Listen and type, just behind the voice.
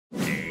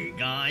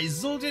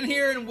guys, Zueljin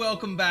here, and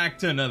welcome back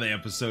to another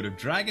episode of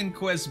Dragon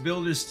Quest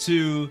Builders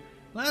 2.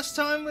 Last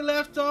time we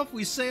left off,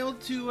 we sailed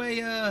to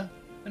a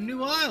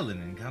new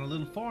island and got a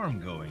little farm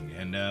going,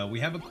 and we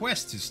have a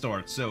quest to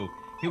start, so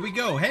here we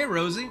go. Hey,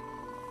 Rosie.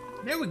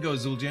 There we go,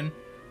 Zueljin.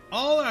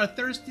 All our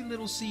thirsty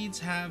little seeds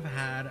have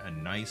had a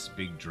nice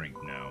big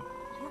drink now.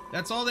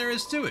 That's all there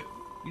is to it.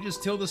 You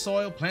just till the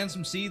soil, plant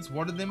some seeds,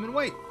 water them, and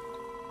wait.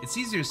 It's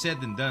easier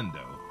said than done,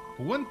 though.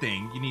 For one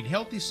thing, you need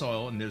healthy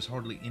soil, and there's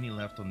hardly any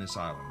left on this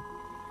island.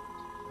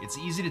 It's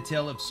easy to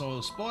tell if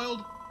soil's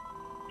spoiled.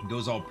 It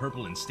goes all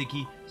purple and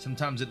sticky.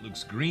 Sometimes it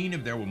looks green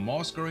if there were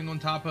moss growing on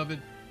top of it,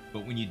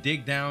 but when you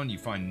dig down, you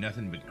find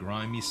nothing but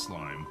grimy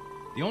slime.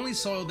 The only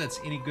soil that's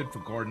any good for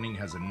gardening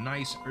has a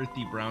nice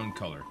earthy brown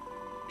color.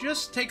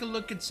 Just take a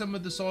look at some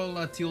of the soil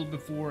I tilled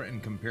before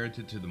and compare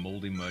it to the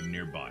moldy mud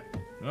nearby.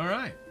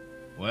 Alright.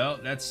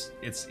 Well, it's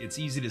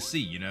easy to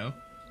see, you know?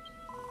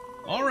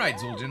 Alright,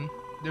 Zueljin.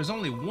 There's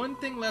only one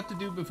thing left to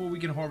do before we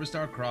can harvest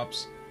our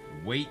crops.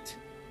 Wait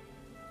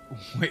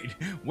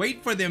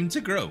for them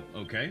to grow,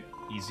 okay?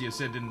 Easier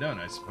said than done,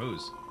 I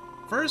suppose.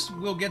 First,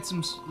 we'll get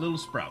some little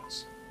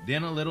sprouts.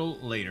 Then a little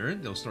later,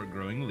 they'll start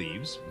growing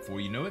leaves.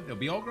 Before you know it, they'll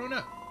be all grown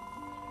up.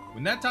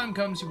 When that time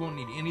comes, you won't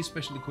need any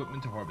special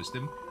equipment to harvest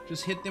them.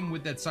 Just hit them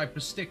with that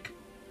cypress stick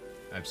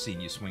I've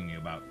seen you swinging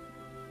about.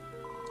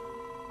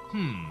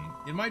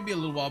 It might be a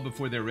little while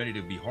before they're ready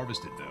to be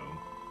harvested, though.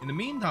 In the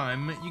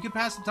meantime, you can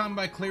pass the time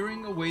by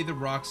clearing away the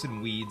rocks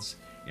and weeds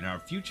in our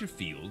future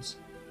fields,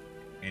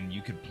 and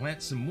you could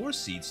plant some more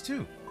seeds,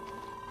 too.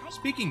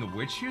 Speaking of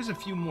which, here's a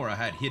few more I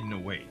had hidden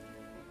away.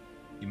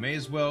 You may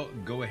as well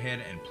go ahead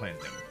and plant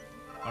them.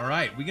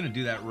 Alright, we're going to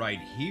do that right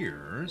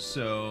here.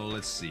 So,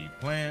 let's see.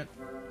 Plant.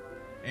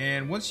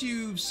 And once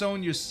you've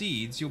sown your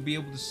seeds, you'll be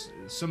able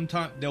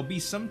to there'll be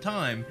some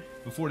time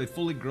before they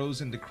fully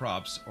grows into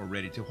crops or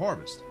ready to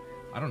harvest.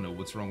 I don't know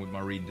what's wrong with my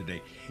reading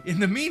today. In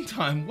the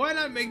meantime, why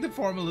not make the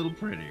farm a little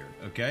prettier,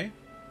 okay?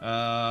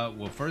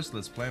 Well, first,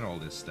 let's plant all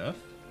this stuff.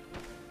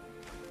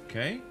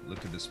 Okay,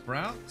 look at the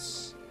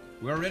sprouts.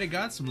 We already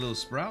got some little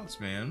sprouts,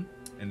 man.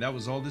 And that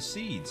was all the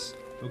seeds.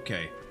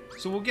 Okay,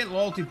 so we'll get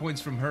loyalty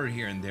points from her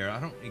here and there. I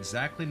don't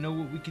exactly know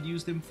what we could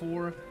use them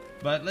for,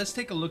 but let's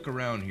take a look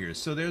around here.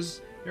 So there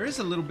is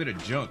a little bit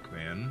of junk,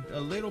 man.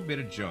 A little bit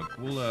of junk.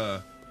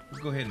 We'll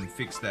go ahead and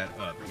fix that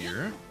up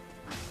here.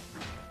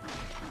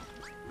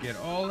 Get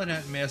all of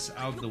that mess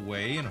out of the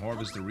way and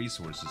harvest the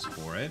resources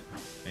for it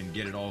and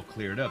get it all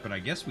cleared up. And I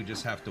guess we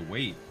just have to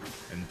wait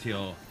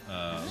until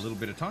a little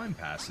bit of time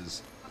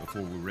passes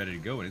before we're ready to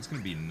go. And it's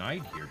going to be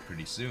night here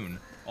pretty soon.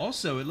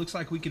 Also, it looks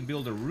like we can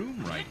build a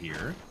room right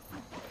here.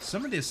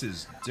 Some of this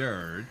is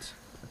dirt.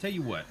 I'll tell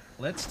you what.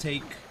 Let's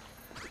take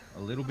a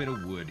little bit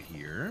of wood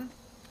here.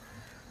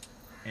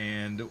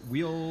 And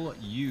we'll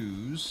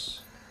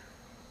use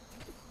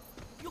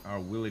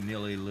our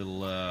willy-nilly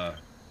little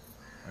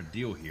our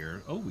deal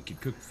here. Oh, we could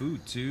cook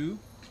food too.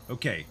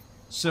 Okay,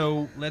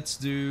 so let's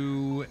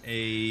do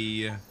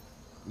we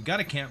got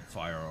a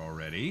campfire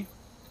already.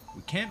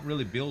 We can't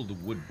really build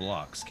wood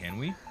blocks, can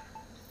we?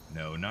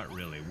 No, not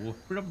really.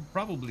 We'll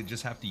probably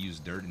just have to use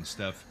dirt and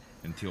stuff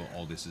until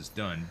all this is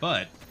done,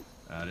 but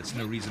that's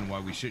no reason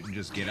why we shouldn't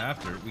just get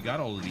after it. We got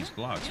all of these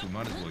blocks. We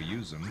might as well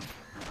use them.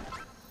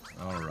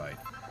 Alright,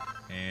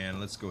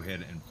 and let's go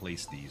ahead and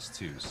place these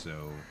too.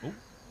 So, oh,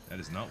 that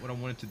is not what I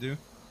wanted to do.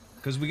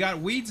 Because we got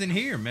weeds in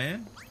here,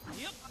 man.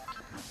 Yep.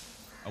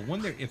 I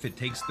wonder if it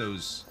takes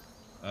those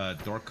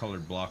dark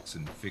colored blocks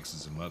and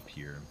fixes them up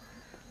here.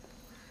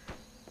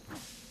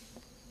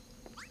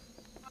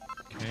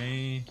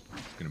 Okay.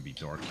 It's going to be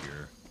dark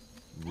here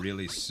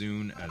really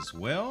soon as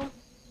well.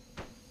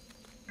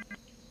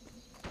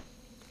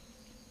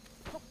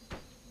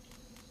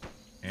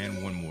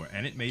 And one more.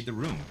 And it made the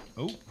room.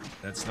 Oh,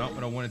 that's not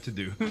what I wanted to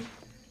do.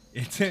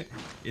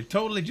 It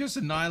totally just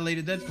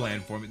annihilated that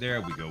plan for me.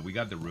 There we go. We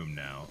got the room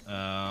now.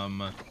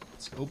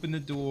 Let's open the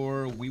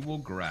door. We will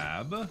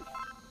grab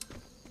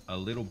a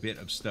little bit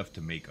of stuff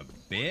to make a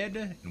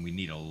bed. And we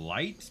need a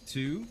light,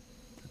 too.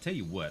 I'll tell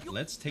you what.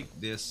 Let's take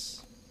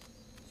this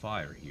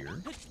fire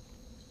here.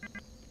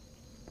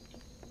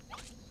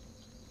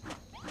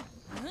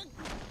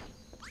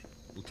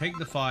 We'll take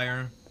the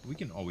fire. We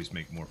can always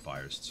make more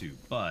fires, too.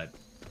 But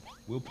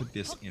we'll put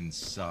this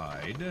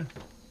inside.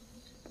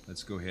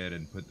 Let's go ahead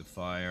and put the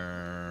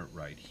fire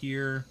right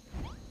here.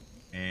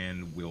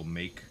 And we'll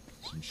make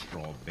some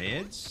straw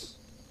beds.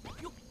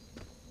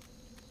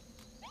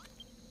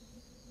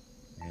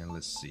 And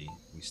let's see.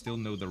 We still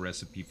know the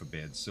recipe for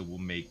beds. So we'll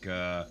make,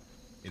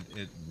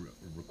 it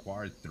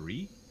required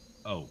 3?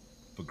 Oh,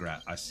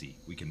 I see.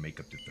 We can make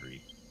up to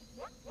 3.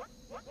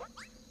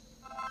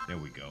 There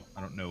we go.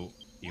 I don't know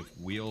if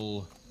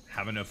we'll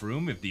have enough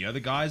room, if the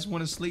other guys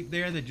want to sleep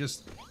there that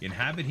just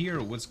inhabit here,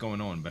 or what's going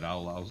on, but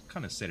I'll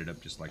kind of set it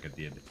up just like I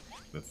did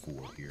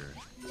before here.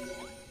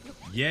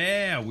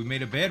 Yeah, we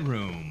made a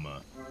bedroom.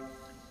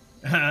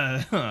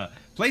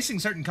 Placing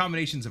certain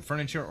combinations of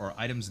furniture or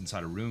items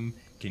inside a room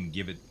can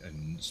give it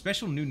a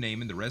special new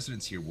name, and the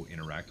residents here will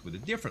interact with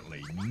it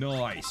differently.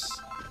 Nice.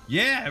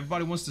 Yeah,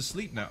 everybody wants to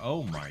sleep now.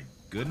 Oh my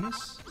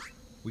goodness.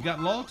 We got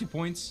loyalty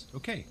points.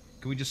 Okay,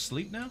 can we just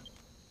sleep now?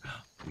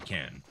 We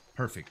can.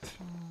 Perfect.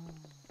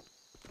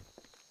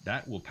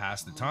 That will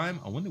pass the time.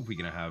 I wonder if we're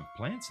gonna have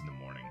plants in the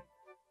morning.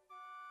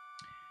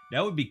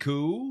 That would be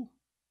cool.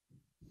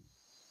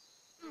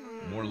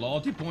 More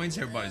loyalty points.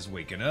 Everybody's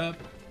waking up.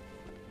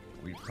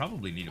 We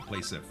probably need to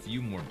place a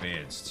few more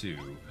beds too.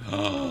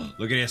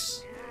 Look at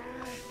this.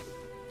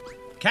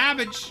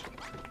 Cabbage.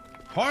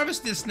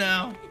 Harvest this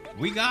now.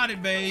 We got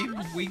it, babe.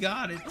 We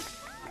got it.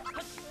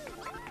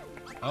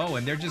 Oh,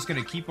 and they're just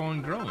gonna keep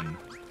on growing.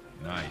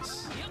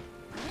 Nice.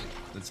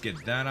 Let's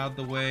get that out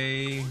the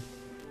way.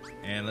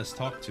 And let's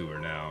talk to her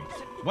now.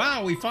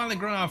 Wow, we finally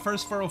grown our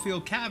first furrow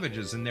field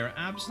cabbages, and they're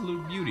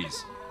absolute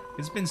beauties.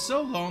 It's been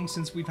so long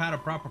since we've had a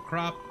proper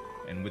crop,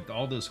 and with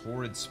all those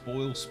horrid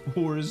spoil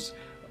spores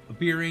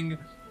appearing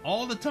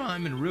all the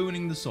time and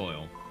ruining the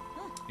soil.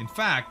 In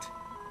fact,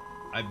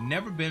 I've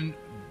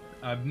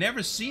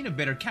never seen a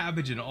better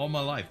cabbage in all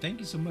my life. Thank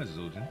you so much,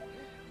 Zueljin.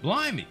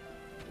 Blimey.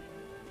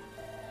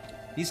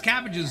 These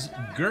cabbages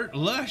girt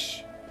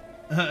lush.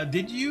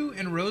 Did you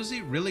and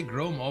Rosie really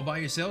grow them all by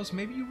yourselves?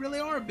 Maybe you really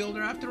are a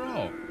builder after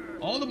all.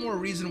 All the more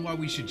reason why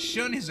we should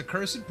shun his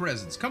accursed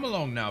presence. Come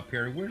along now,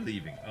 Perry. We're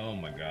leaving. Oh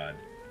my god.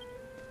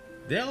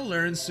 They'll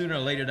learn sooner or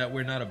later that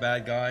we're not a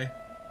bad guy.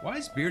 Why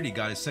has Beardy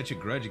got such a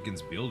grudge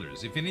against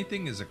builders? If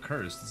anything is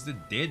accursed, it's the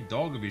dead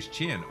dog of his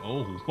chin.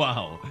 Oh,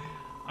 wow.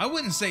 I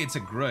wouldn't say it's a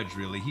grudge,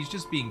 really. He's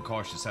just being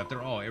cautious.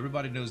 After all,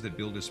 everybody knows that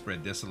builders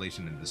spread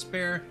desolation and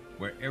despair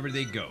wherever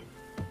they go.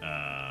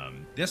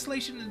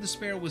 Desolation and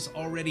despair was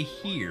already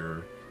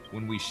here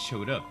when we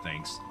showed up,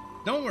 thanks.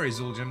 Don't worry,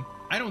 Zueljin.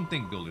 I don't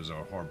think builders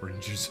are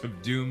harbingers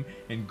of doom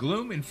and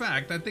gloom. In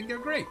fact, I think they're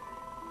great.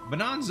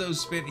 Bonanzo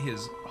spent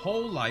his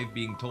whole life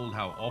being told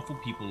how awful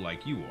people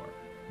like you are.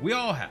 We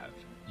all have.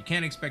 You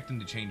can't expect him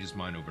to change his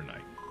mind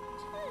overnight.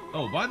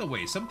 Oh, by the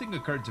way, something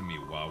occurred to me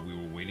while we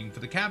were waiting for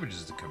the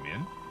cabbages to come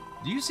in.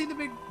 Do you see the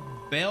big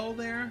bell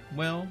there?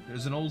 Well,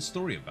 there's an old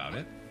story about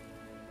it.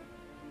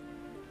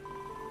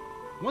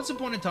 Once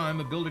upon a time,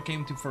 a builder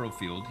came to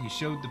Furrowfield. He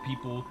showed the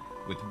people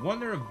with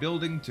wonder of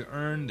building to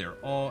earn their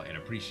awe and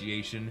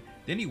appreciation.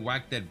 Then he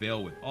whacked that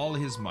bell with all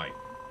his might.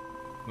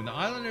 When the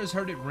islanders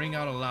heard it ring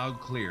out aloud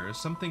clear,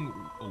 something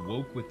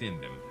awoke within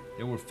them.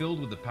 They were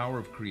filled with the power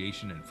of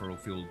creation, and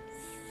Furrowfield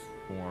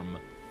form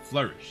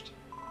flourished.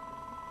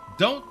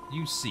 Don't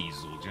you see,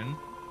 Zueljin?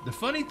 The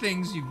funny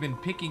things you've been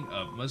picking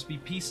up must be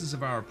pieces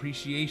of our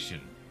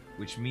appreciation,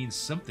 which means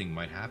something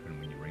might happen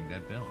when you ring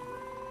that bell.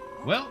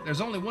 Well, there's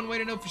only one way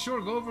to know for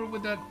sure. Go over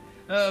with that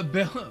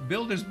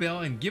builder's bell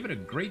and give it a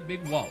great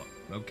big wallop.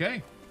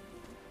 Okay.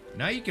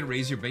 Now you can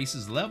raise your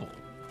base's level.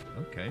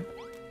 Okay.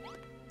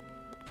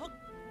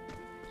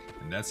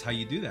 And that's how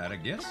you do that, I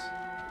guess.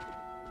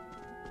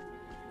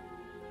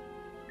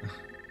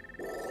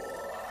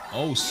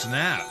 Oh,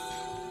 snap.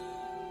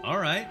 All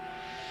right.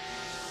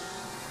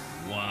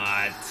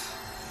 What?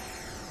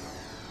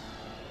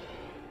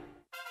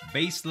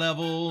 Base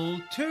level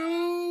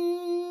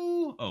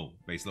 2. Oh,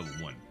 base level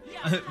 1.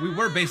 We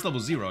were base level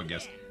 0, I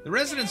guess. The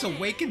residents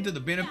awakened to the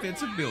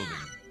benefits of building.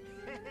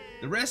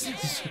 The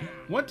residents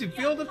want to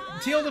till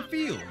the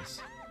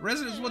fields. The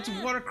residents want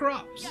to water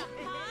crops.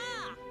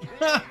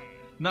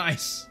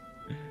 Nice.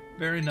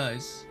 Very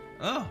nice.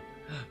 Oh,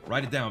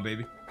 write it down,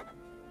 baby.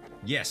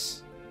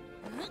 Yes.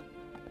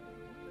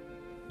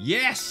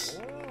 Yes!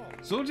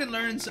 Zueljin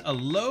learns a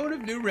load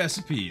of new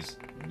recipes.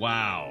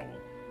 Wow.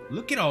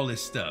 Look at all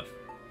this stuff.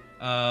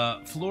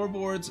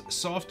 Floorboards,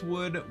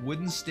 softwood,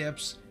 wooden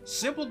steps,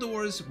 simple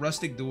doors,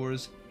 rustic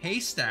doors,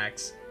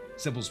 haystacks,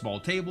 simple small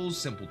tables,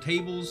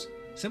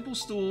 simple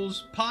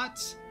stools,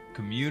 pots,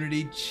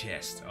 community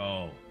chest.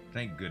 Oh,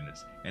 thank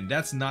goodness. And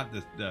that's not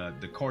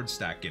the card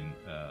stack in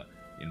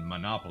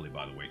Monopoly,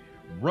 by the way.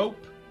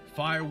 Rope,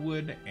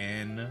 firewood,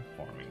 and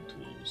farming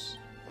tools.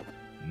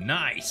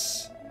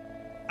 Nice!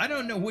 I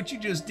don't know what you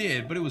just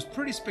did, but it was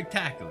pretty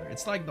spectacular.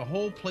 It's like the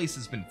whole place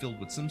has been filled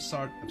with some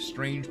sort of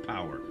strange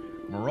power.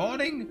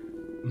 Marauding?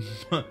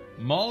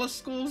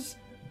 Molluscles?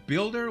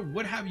 Builder?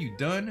 What have you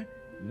done?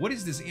 What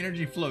is this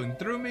energy flowing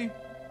through me?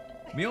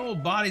 My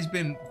old body's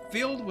been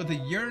filled with a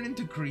yearning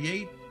to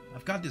create.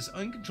 I've got this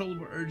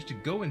uncontrollable urge to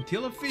go and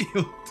till a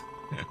field.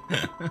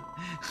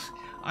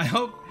 I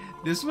hope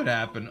this would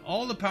happen.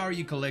 All the power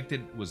you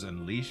collected was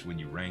unleashed when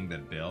you rang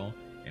that bell,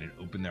 and it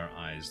opened their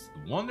eyes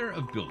to the wonder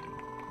of building.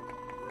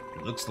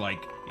 It looks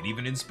like it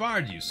even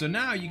inspired you. So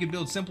now you can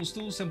build simple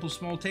stools, simple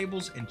small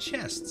tables, and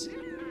chests.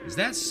 Is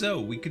that so?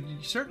 We could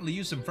certainly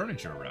use some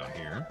furniture around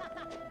here.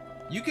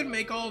 You can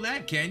make all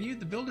that, can you?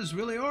 The builders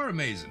really are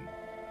amazing.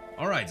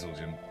 All right,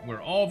 Zueljin,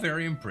 we're all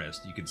very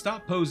impressed. You can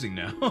stop posing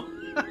now.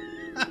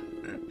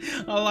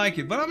 I like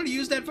it, but I'm going to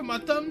use that for my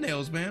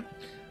thumbnails, man.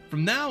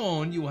 From now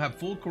on, you will have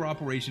full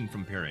cooperation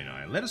from Perry and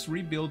I. Let us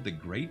rebuild the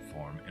great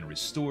farm and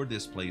restore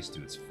this place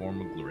to its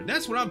former glory.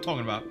 That's what I'm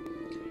talking about.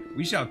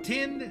 We shall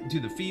tend to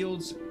the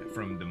fields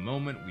from the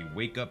moment we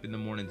wake up in the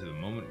morning to the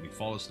moment we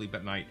fall asleep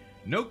at night.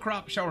 No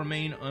crop shall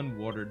remain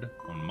unwatered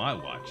on my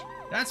watch.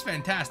 That's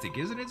fantastic,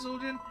 isn't it,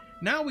 Zueljin?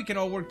 Now we can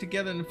all work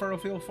together and the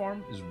Furrowfield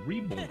farm is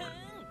reborn.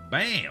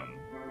 Bam!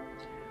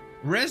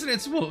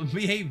 Residents will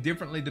behave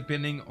differently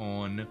depending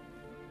on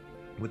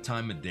what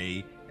time of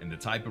day and the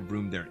type of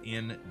room they're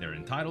in. They're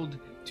entitled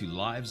to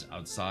lives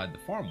outside the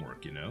farm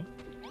work, you know?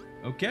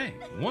 Okay,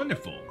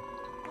 wonderful.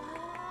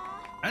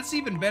 That's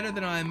even better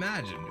than I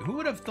imagined. Who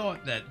would have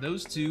thought that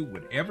those two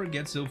would ever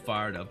get so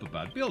fired up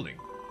about building?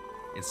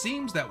 It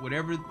seems that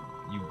whatever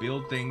you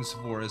build things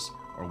for us,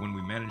 or when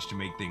we manage to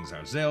make things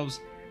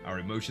ourselves, our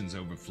emotions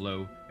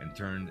overflow and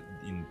turn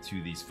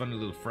into these funny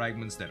little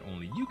fragments that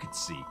only you could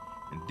see.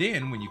 And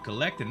then, when you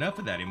collect enough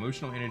of that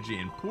emotional energy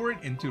and pour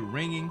it into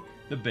ringing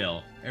the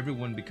bell,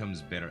 everyone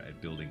becomes better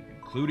at building,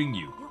 including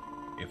you.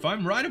 If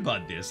I'm right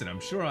about this, and I'm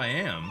sure I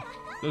am,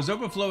 those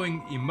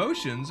overflowing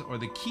emotions are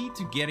the key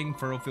to getting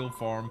Furrowfield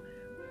Farm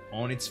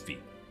on its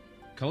feet.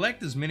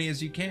 Collect as many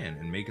as you can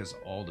and make us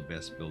all the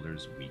best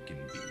builders we can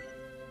be.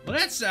 Well,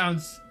 that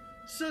sounds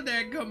so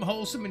dadgum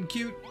wholesome and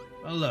cute.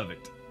 I love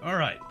it.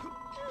 Alright.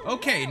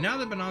 Okay, now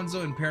that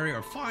Bonanzo and Perry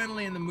are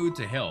finally in the mood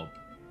to help,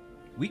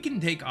 we can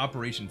take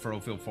Operation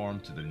Furrowfield Farm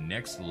to the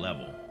next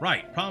level.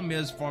 Right, problem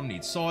is, farm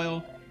needs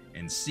soil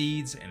and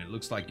seeds, and it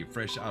looks like you're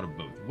fresh out of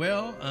both.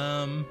 Well,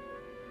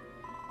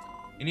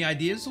 any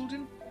ideas,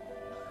 Zueljin?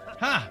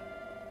 Ha!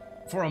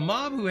 For a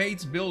mob who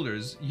hates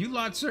builders, you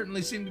lot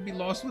certainly seem to be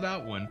lost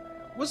without one.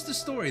 What's the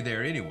story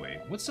there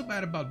anyway? What's so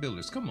bad about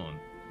builders? Come on,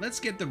 let's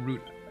get to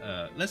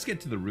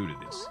the root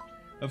of this.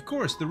 Of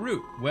course, the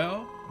root.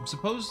 Well, I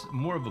suppose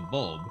more of a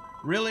bulb.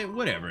 Really,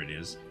 whatever it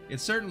is. It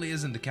certainly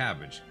isn't the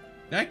cabbage.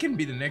 That can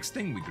be the next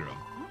thing we grow.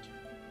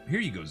 Here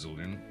you go,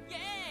 Zueljin.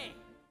 Yay!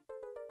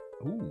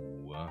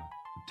 Ooh,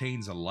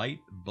 obtains a light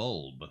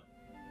bulb.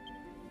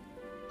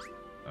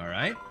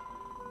 Alright.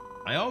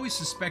 I always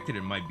suspected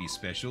it might be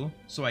special,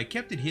 so I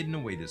kept it hidden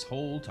away this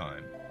whole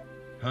time.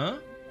 Huh?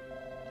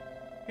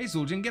 Hey,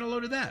 Zueljin, get a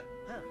load of that.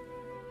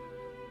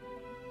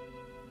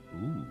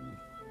 Ooh.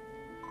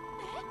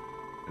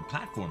 The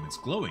platform, it's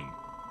glowing.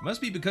 Must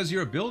be because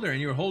you're a builder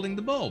and you're holding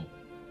the bulb.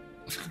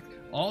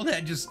 All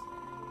that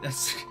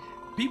that's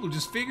people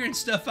just figuring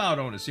stuff out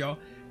on us, y'all.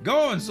 Go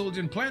on,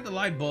 Zueljin, plant the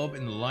light bulb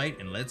in the light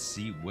and let's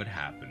see what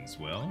happens.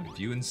 Well, if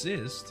you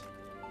insist.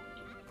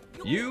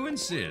 You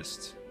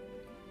insist.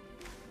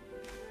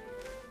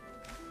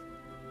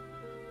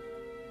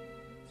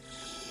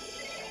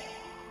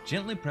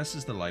 Gently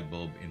presses the light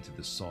bulb into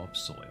the soft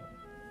soil.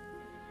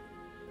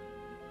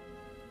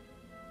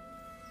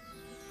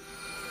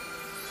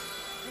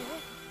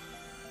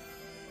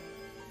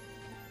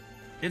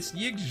 It's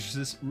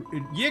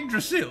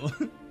Yggdrasil.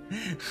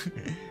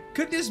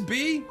 Could this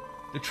be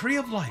the Tree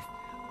of Life?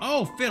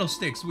 Oh,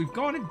 fiddlesticks, we've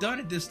gone and done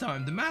it this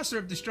time. The Master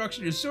of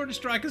Destruction is sure to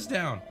strike us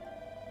down.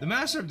 The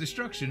Master of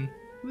Destruction?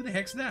 Who the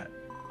heck's that?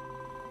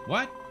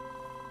 What?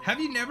 Have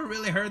you never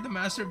really heard the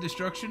Master of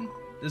Destruction?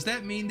 Does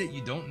that mean that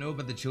you don't know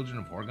about the Children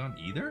of Horgon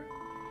either?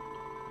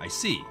 I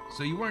see.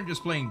 So you weren't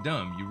just playing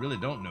dumb, you really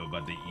don't know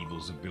about the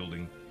evils of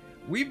building.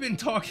 We've been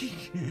talking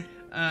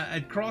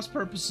at cross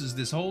purposes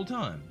this whole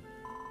time.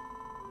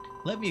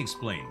 Let me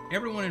explain.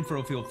 Everyone in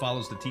Furrowfield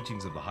follows the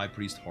teachings of the High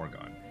Priest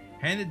Horgon,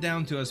 handed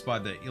down to us by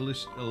the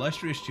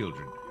illustrious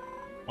children.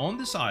 On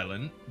this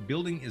island,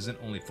 building isn't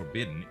only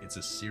forbidden, it's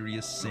a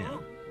serious sin.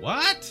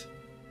 What?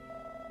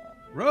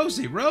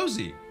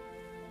 Rosie!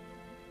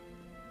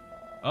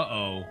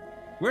 Uh-oh.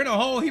 We're in a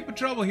whole heap of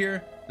trouble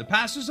here. The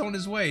pastor's on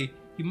his way.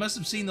 He must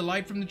have seen the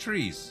light from the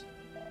trees.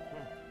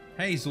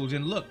 Hey,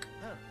 Zueljin, look.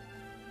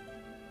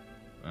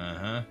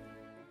 Uh-huh.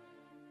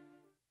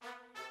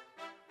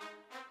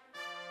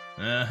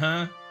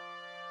 Uh-huh.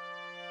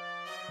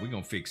 We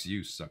gonna fix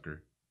you,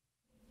 sucker.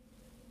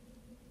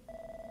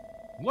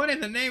 What in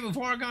the name of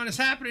Horgon is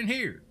happening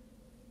here?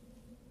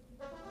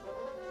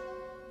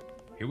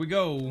 Here we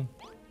go.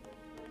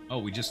 Oh,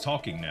 we just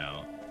talking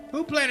now.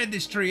 Who planted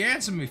this tree?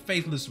 Answer me,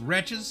 faithless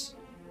wretches.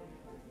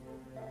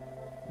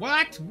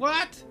 What?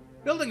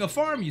 Building a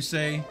farm, you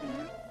say?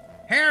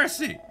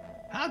 Heresy!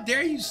 How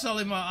dare you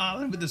sully my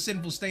island with the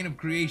sinful stain of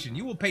creation?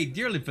 You will pay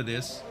dearly for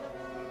this.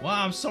 Well,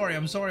 I'm sorry.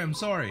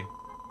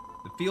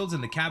 The fields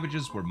and the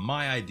cabbages were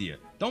my idea.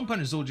 Don't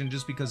punish Zueljin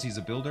just because he's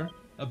a builder.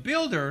 A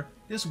builder?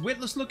 This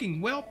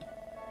witless-looking whelp?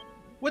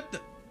 What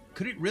the...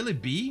 Could it really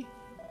be?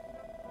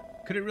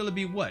 Could it really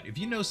be what? If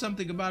you know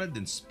something about it,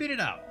 then spit it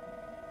out.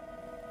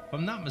 If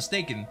I'm not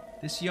mistaken,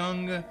 this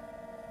young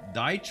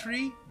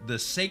Daitree, the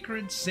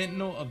sacred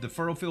sentinel of the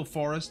Furrowfield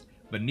Forest,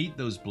 beneath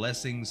those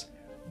blessings,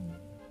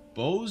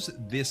 bows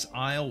this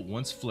isle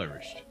once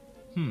flourished.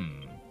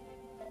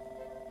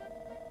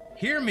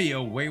 Hear me,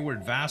 O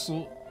wayward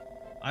vassal.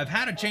 I've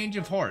had a change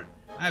of heart.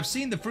 I have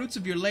seen the fruits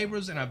of your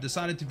labors, and I've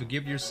decided to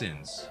forgive your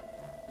sins.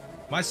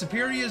 My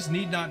superiors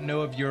need not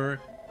know of your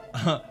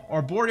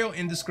arboreal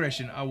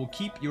indiscretion. I will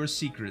keep your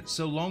secret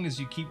so long as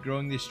you keep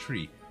growing this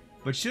tree.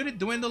 But should it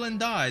dwindle and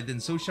die,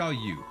 then so shall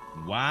you.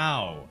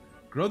 Wow.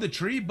 Grow the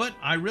tree, but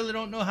I really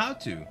don't know how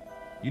to.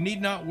 You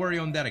need not worry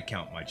on that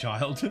account, my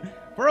child.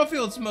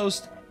 Furrowfield's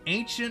most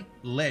ancient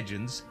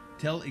legends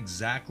tell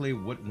exactly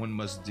what one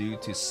must do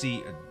to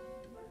see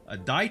a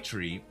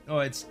Daitree. Oh,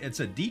 it's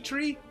a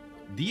Daitree?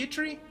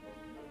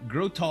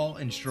 Grow tall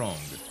and strong.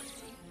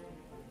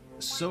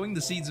 sowing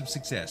the seeds of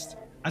success.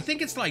 I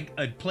think it's like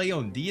a play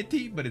on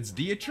deity, but it's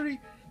deitry.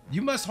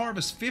 You must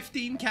harvest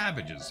 15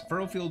 cabbages.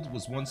 Furrowfield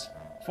was once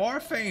far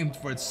famed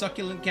for its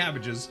succulent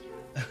cabbages.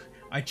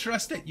 I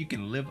trust that you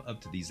can live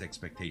up to these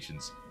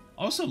expectations.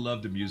 Also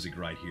love the music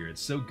right here.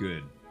 It's so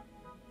good.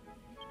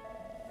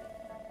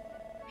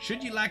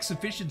 Should you lack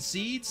sufficient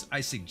seeds,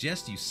 I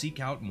suggest you seek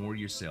out more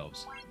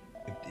yourselves.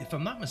 If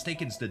I'm not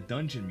mistaken, it's the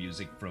dungeon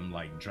music from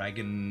like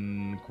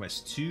Dragon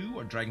Quest II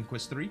or Dragon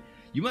Quest III.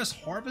 You must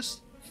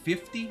harvest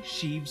 50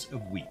 sheaves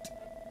of wheat.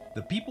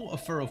 The people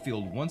of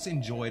Furrowfield once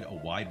enjoyed a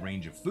wide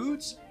range of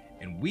foods,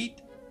 and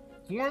wheat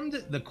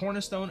formed the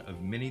cornerstone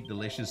of many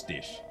delicious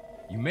dishes.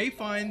 You may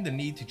find the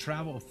need to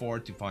travel afar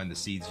to find the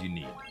seeds you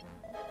need.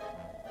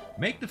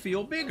 Make the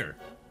field bigger.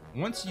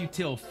 Once you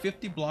till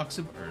 50 blocks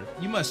of earth,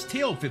 you must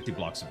till 50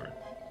 blocks of earth.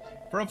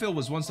 Furrowfield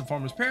was once the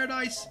farmer's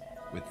paradise,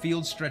 with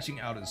fields stretching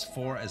out as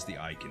far as the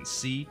eye can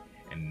see,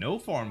 and no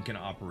farm can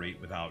operate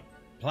without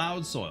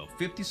plowed soil.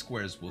 50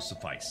 squares will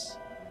suffice.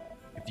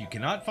 If you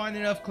cannot find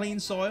enough clean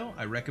soil,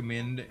 I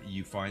recommend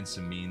you find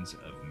some means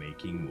of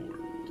making more.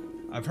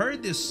 I've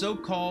heard this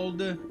so-called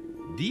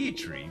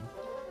deity.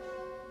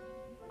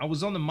 I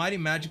was on the mighty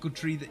magical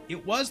tree that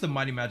it was the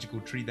mighty magical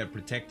tree that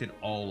protected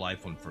all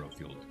life on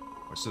Furrowfield,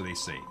 or so they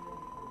say.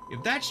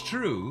 If that's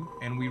true,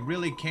 and we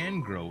really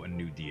can grow a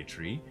new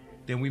deity,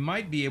 then we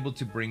might be able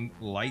to bring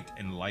light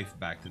and life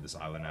back to this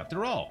island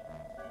after all.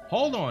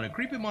 Hold on, a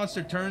creepy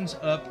monster turns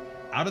up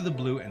out of the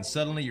blue and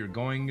suddenly you're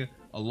going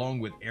along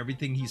with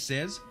everything he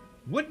says?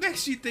 What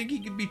makes you think he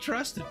can be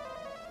trusted?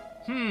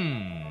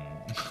 I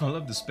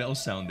love the spell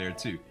sound there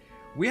too.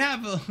 We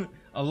have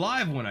a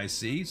live one I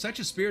see. Such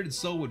a spirited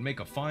soul would make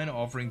a fine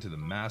offering to the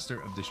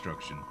master of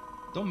destruction.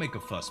 Don't make a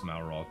fuss,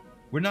 Malroth.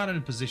 We're not in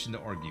a position to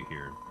argue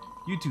here.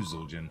 You too,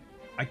 Zueljin.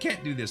 I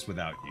can't do this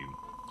without you.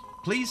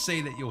 Please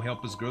say that you'll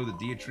help us grow the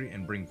deity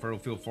and bring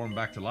Furrowfield Farm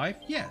back to life?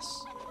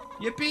 Yes.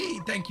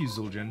 Yippee! Thank you,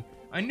 Zueljin.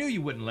 I knew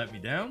you wouldn't let me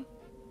down.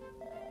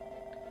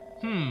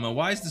 A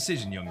wise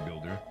decision, young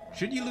builder.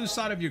 Should you lose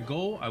sight of your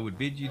goal, I would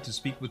bid you to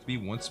speak with me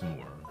once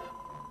more.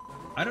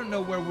 I don't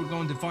know where we're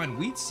going to find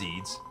wheat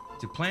seeds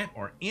to plant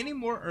or any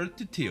more earth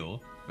to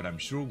till, but I'm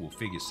sure we'll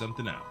figure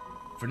something out.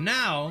 For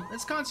now,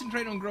 let's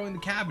concentrate on growing the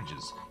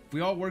cabbages. If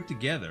we all work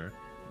together,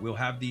 we'll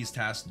have these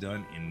tasks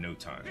done in no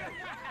time.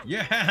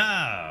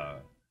 Yeah!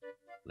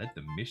 Let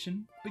the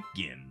mission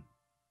begin.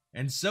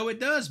 And so it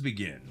does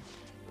begin.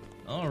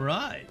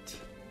 Alright.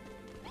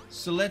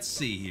 So let's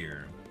see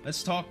here.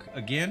 Let's talk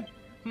again.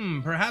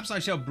 Perhaps I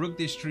shall brook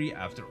this tree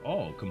after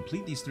all.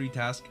 Complete these 3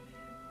 tasks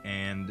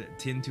and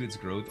tend to its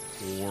growth,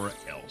 or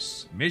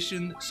else.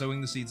 Mission,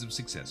 sowing the seeds of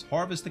success.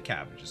 Harvest the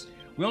cabbages.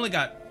 We only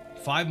got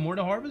 5 more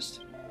to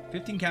harvest.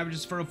 15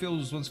 cabbages. Furrowfield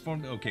was once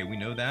formed. Okay, we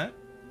know that.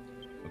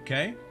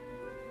 Okay.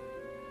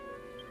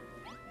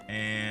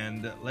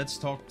 And let's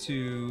talk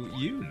to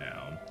you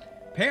now.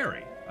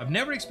 Perry, I've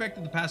never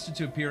expected the pastor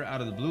to appear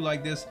out of the blue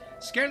like this.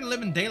 Scared the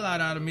living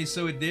daylight out of me,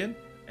 so it did.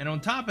 And on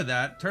top of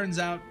that, turns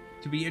out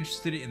to be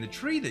interested in the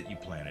tree that you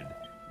planted.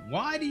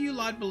 Why do you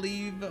lot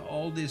believe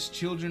all this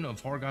children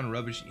of Hargon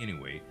rubbish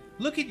anyway?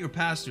 Look at your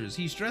pastors.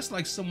 He's dressed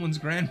like someone's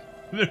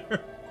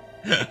grandmother.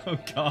 Oh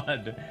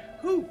God.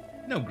 Who?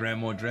 No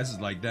grandma dresses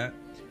like that.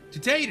 To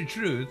tell you the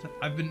truth,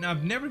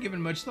 I've never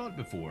given much thought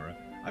before.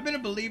 I've been a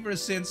believer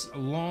since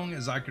long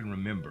as I can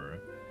remember,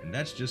 and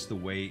that's just the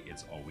way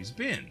it's always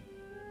been.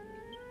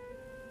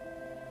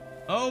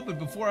 Oh, but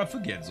before I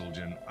forget,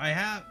 Zueljin,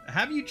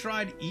 have you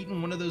tried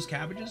eating one of those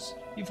cabbages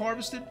you've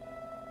harvested?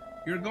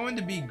 You're going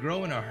to be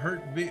growing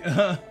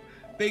a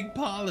big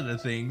pile of the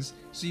things,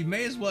 so you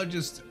may as well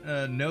just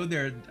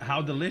know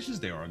how delicious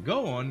they are.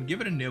 Go on,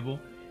 give it a nibble,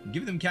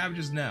 give them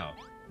cabbages now.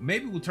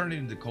 Maybe we'll turn it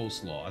into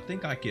coleslaw.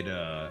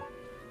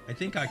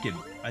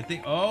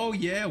 Oh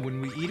yeah,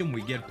 when we eat them,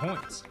 we get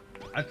points.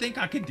 I think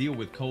I could deal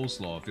with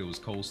coleslaw if it was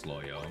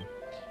coleslaw,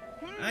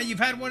 y'all. You've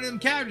had one of them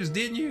cabbages,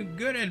 didn't you?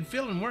 Good at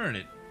filling, weren't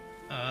it?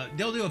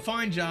 They'll do a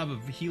fine job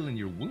of healing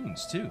your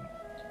wounds, too.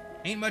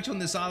 Ain't much on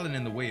this island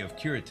in the way of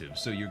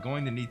curatives, so you're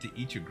going to need to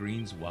eat your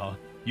greens while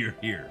you're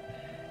here.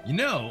 You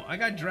know, I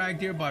got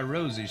dragged here by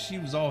Rosie. She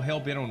was all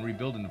hell-bent on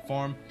rebuilding the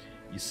farm.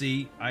 You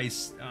see,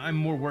 I'm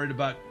more worried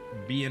about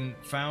being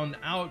found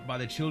out by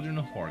the children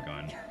of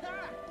Hargon.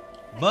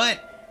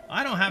 But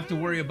I don't have to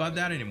worry about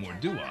that anymore,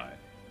 do I?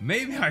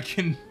 Maybe I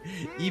can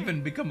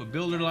even become a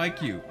builder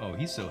like you. Oh,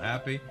 he's so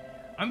happy.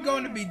 I'm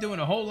going to be doing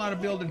a whole lot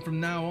of building from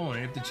now on,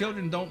 and if the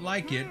children don't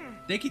like it,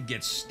 they could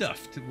get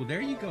stuffed. Well, there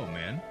you go,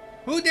 man.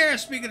 Who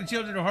dares speak of the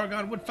children of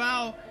Hargon? What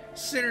foul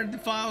sinner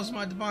defiles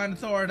my divine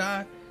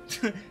authority?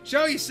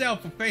 Show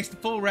yourself and face the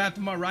full wrath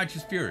of my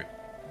righteous fury.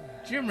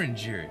 Jimmer and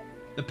Jerry,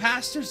 the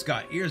pastor's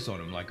got ears on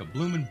him like a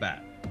blooming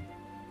bat.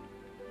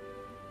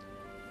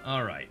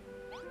 All right,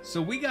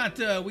 so we got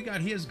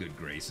his good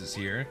graces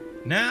here.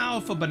 Now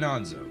for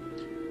Bonanza.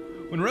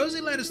 When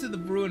Rosie led us to the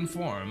Bruin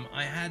farm,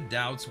 I had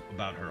doubts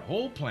about her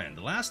whole plan.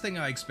 The last thing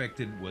I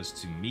expected was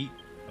to meet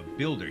a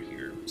builder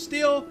here.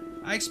 Still,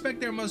 I expect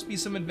there must be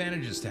some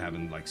advantages to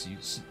having like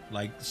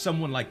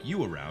someone like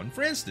you around.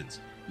 For instance,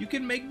 you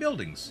can make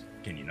buildings,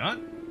 can you not?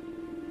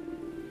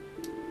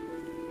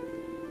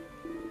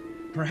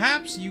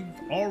 Perhaps you've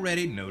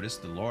already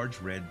noticed the large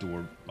red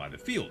door by the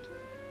field.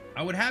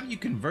 I would have you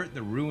convert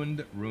the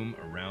ruined room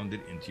around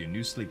it into your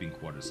new sleeping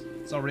quarters.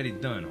 It's already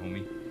done,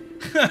 homie.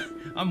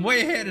 I'm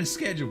way ahead of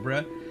schedule,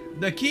 bruh.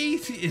 The key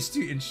is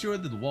to ensure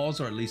that the walls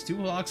are at least 2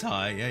 blocks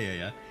high.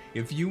 Yeah.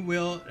 If you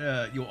will,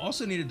 you'll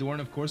also need a door,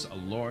 and of course, a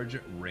large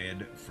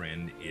red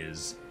friend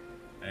is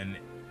an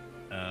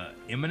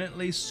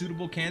eminently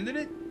suitable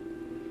candidate.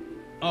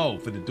 Oh,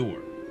 for the door.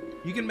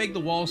 You can make the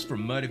walls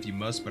from mud if you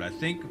must, but I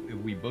think if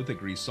we both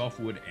agree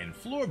softwood and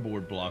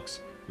floorboard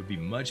blocks would be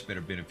much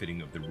better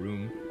benefiting of the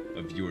room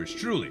of yours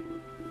truly.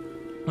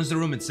 Once the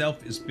room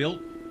itself is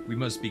built, we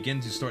must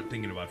begin to start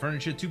thinking about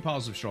furniture. 2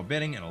 piles of straw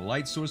bedding and a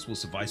light source will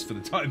suffice for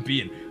the time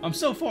being. I'm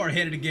so far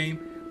ahead of the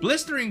game.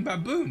 Blistering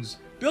baboons.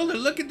 Builder,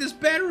 look at this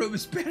bedroom.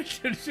 It's better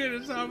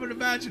than I would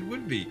imagine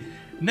would be.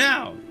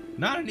 Now,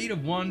 not in need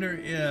of wander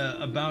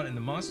about in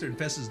the monster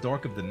infested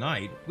dark of the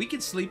night, we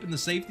can sleep in the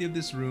safety of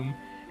this room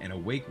and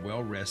awake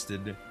well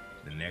rested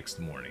the next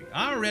morning.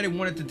 I already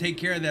wanted to take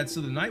care of that so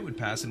the night would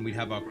pass and we'd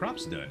have our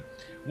crops done.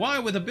 Why,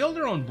 with a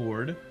builder on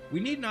board, we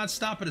need not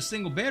stop at a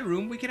single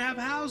bedroom. We can have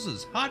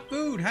houses, hot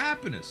food,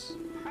 happiness,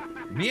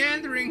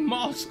 meandering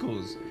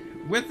morsels.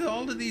 With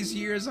all of these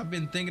years I've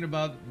been thinking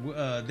about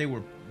they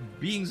were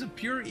beings of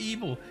pure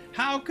evil.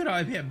 How could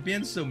I have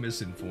been so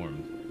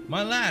misinformed?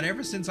 My lad,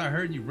 ever since I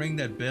heard you ring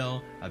that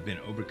bell, I've been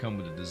overcome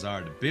with a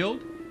desire to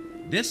build.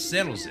 This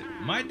settles it.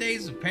 My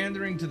days of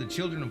pandering to the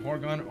children of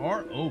Horgon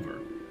are over.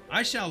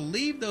 I shall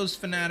leave those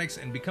fanatics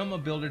and become a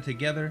builder.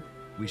 Together,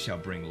 we shall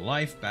bring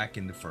life back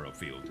into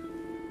Furrowfield.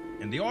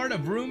 And the art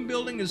of room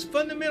building is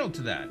fundamental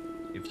to that.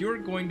 If you're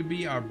going to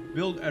be our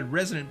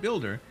resident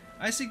builder,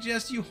 I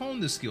suggest you hone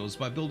the skills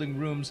by building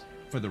rooms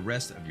for the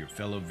rest of your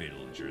fellow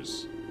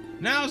villagers.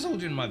 Now,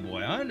 Zueljin, my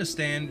boy, I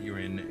understand you're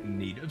in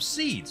need of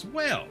seeds.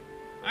 Well,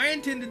 I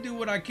intend to do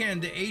what I can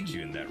to aid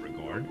you in that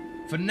regard.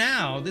 For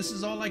now, this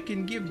is all I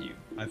can give you.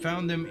 I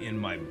found them in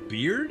my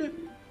beard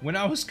when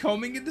I was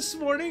combing it this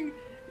morning.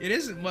 It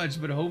isn't much,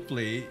 but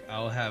hopefully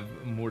I'll have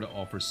more to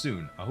offer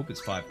soon. I hope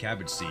it's 5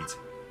 cabbage seeds.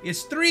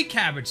 It's 3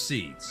 cabbage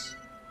seeds.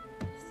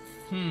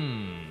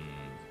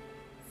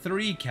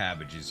 3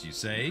 cabbages, you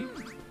say?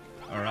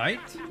 Alright.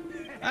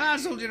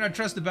 Zueljin, I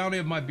trust the bounty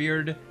of my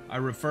beard. I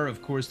refer,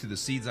 of course, to the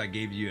seeds I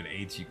gave you in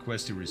aid to your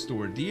quest to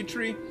restore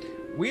Deitry.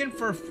 We and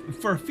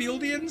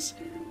Furfieldians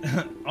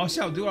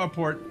shall do our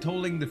part,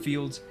 tolling the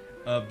fields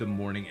of the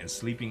morning and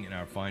sleeping in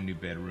our fine new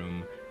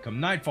bedroom. Come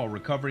nightfall,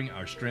 recovering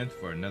our strength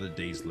for another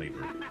day's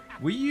labor.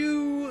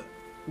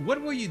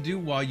 What will you do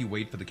while you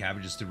wait for the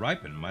cabbages to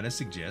ripen? Might I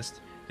suggest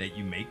that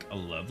you make a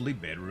lovely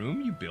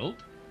bedroom you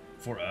built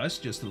for us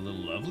just a little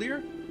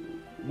lovelier?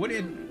 What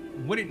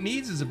it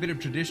needs is a bit of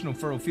traditional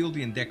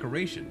Furfieldian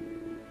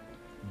decoration.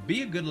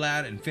 Be a good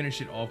lad and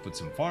finish it off with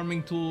some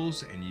farming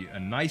tools and a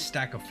nice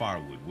stack of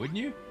firewood, wouldn't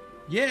you?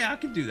 Yeah, I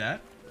can do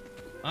that.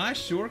 I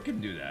sure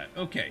can do that.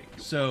 Okay,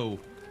 so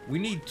we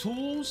need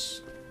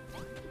tools.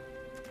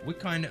 What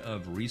kind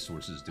of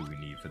resources do we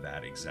need for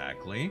that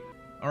exactly?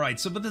 All right,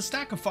 so for the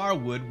stack of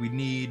firewood, we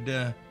need,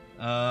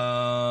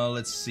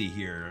 let's see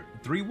here,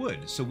 3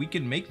 wood. So we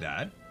can make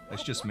that.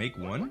 Let's just make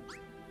 1.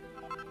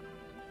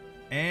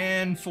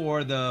 And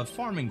for the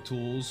farming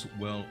tools,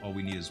 well, all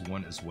we need is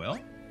 1 as well.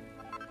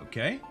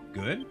 Okay,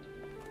 good.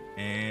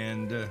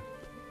 And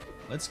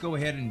let's go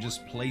ahead and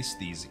just place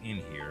these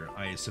in here.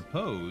 I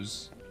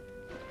suppose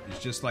it's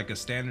just like a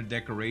standard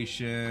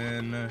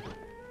decoration.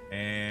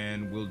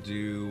 And we'll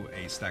do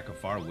a stack of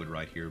firewood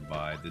right here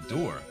by the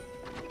door.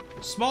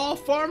 Small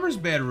farmer's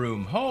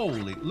bedroom.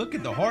 Holy, look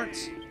at the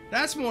hearts.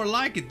 That's more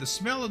like it. The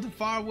smell of the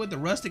firewood, the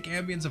rustic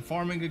ambience of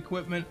farming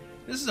equipment.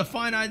 This is a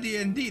fine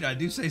idea indeed, I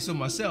do say so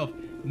myself.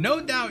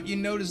 No doubt you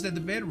noticed that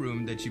the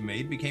bedroom that you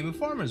made became a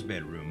farmer's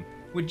bedroom.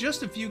 With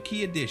just a few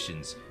key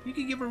additions, you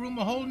can give a room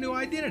a whole new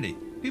identity.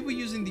 People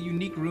using the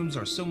unique rooms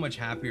are so much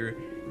happier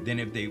than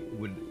if they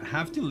would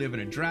have to live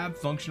in a drab,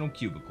 functional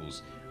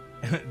cubicles.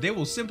 They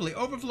will simply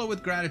overflow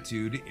with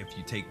gratitude if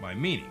you take my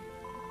meaning.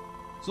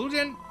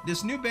 Zueljin,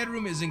 this new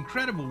bedroom is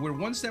incredible. We're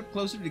one step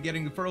closer to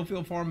getting the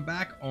Furrowfield farm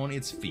back on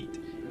its feet.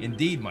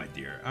 Indeed, my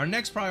dear. Our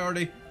next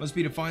priority must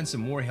be to find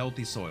some more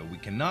healthy soil. We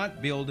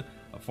cannot build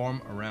a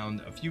farm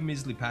around a few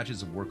measly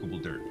patches of workable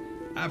dirt.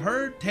 I've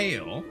heard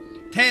tale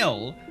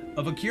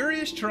of a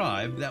curious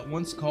tribe that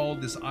once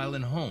called this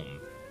island home,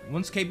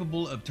 once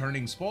capable of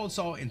turning spoiled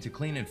soil into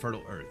clean and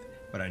fertile earth.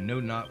 But I know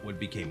not what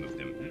became of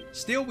them.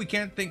 Still, we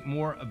can't think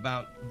more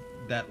about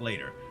that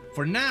later.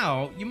 For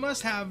now, you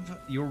must have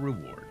your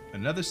reward.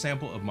 Another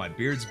sample of my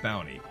beard's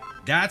bounty.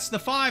 That's the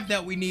 5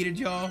 that we needed,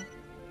 y'all.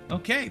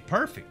 Okay,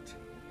 perfect.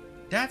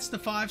 That's the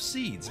 5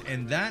 seeds,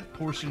 and that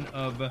portion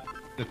of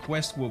the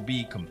quest will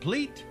be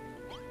complete.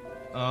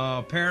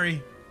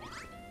 Perry,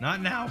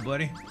 not now,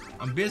 buddy.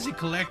 I'm busy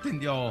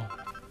collecting y'all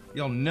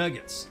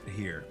nuggets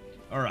here.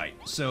 All right,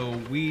 so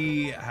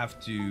we have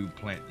to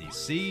plant these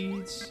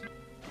seeds.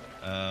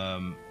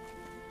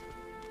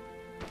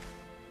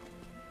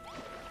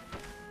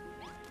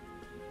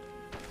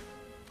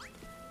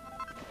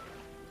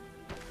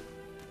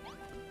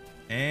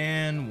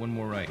 And one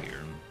more right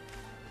here.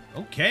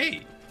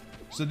 Okay.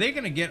 So they're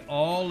going to get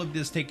all of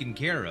this taken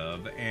care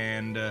of.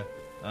 And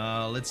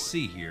let's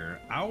see here.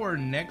 Our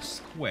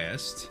next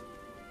quest,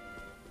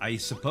 I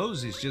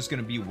suppose, is just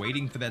going to be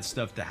waiting for that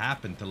stuff to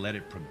happen to let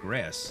it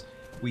progress.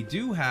 We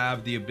do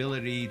have the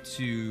ability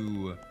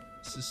to,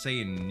 let's just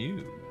say,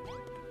 new.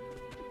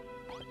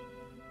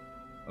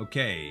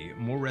 Okay,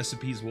 more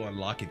recipes will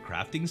unlock at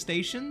crafting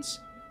stations.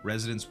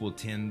 Residents will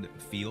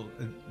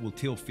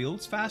till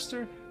fields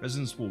faster.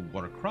 Residents will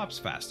water crops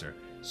faster.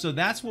 So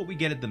that's what we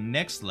get at the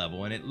next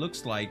level, and it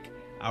looks like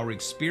our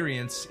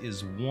experience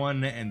is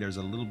 1, and there's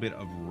a little bit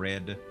of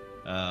red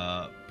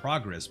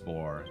progress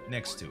bar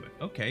next to it.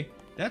 Okay,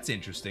 that's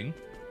interesting.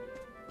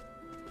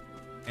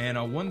 And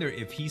I wonder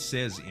if he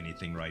says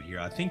anything right here.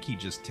 I think he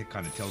just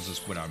kind of tells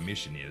us what our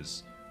mission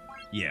is.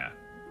 Yeah,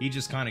 he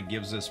just kind of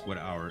gives us what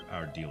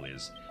our deal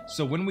is.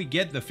 So when we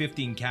get the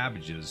 15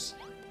 cabbages,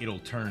 it'll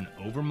turn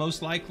over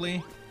most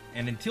likely.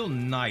 And until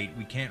night,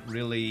 we can't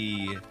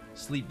really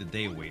sleep the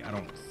day away, I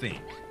don't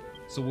think.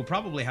 So we'll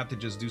probably have to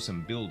just do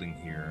some building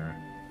here.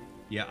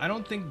 Yeah, I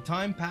don't think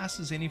time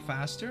passes any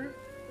faster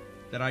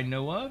that I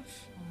know of.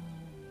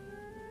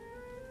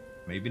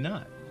 Maybe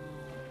not.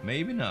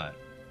 Maybe not.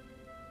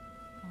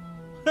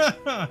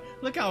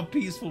 Look how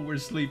peaceful we're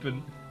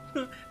sleeping.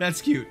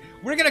 That's cute.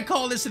 We're going to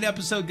call this an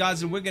episode,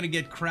 guys, and we're going to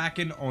get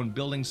cracking on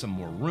building some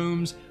more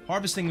rooms,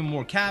 harvesting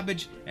more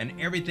cabbage, and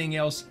everything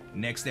else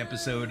next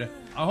episode.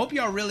 I hope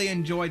y'all really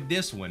enjoyed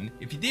this one.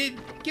 If you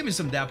did, give me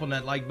some dap on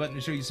that like button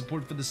to show your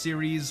support for the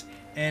series.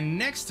 And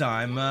next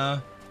time,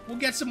 we'll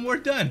get some more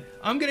done.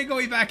 I'm going to go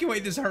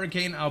evacuate this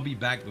hurricane. I'll be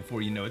back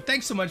before you know it.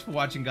 Thanks so much for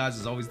watching, guys.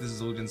 As always, this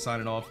is Zueljin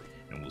signing off,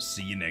 and we'll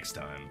see you next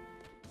time.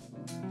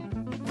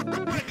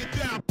 Break it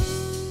down.